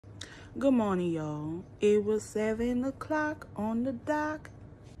Good morning, y'all. It was 7 o'clock on the dock.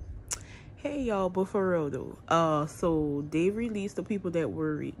 Hey, y'all, but for real though, so they released the people that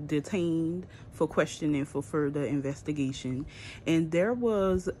were detained for questioning for further investigation, and there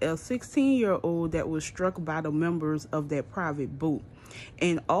was a 16-year-old that was struck by the members of that private boat,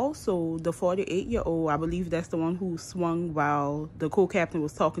 and also the 48-year-old, I believe that's the one who swung while the co-captain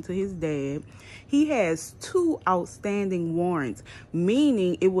was talking to his dad. He has 2 outstanding warrants,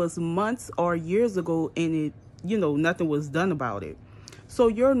 meaning it was months or years ago, and nothing was done about it. So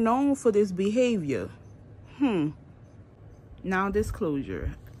you're known for this behavior. Now,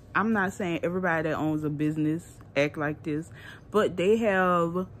 disclosure. I'm not saying everybody that owns a business act like this, but they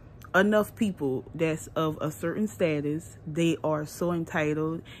have enough people that's of a certain status. They are so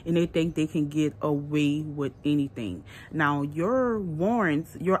entitled and they think they can get away with anything. Now, your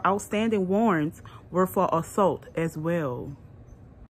warrants, your outstanding warrants were for assault as well.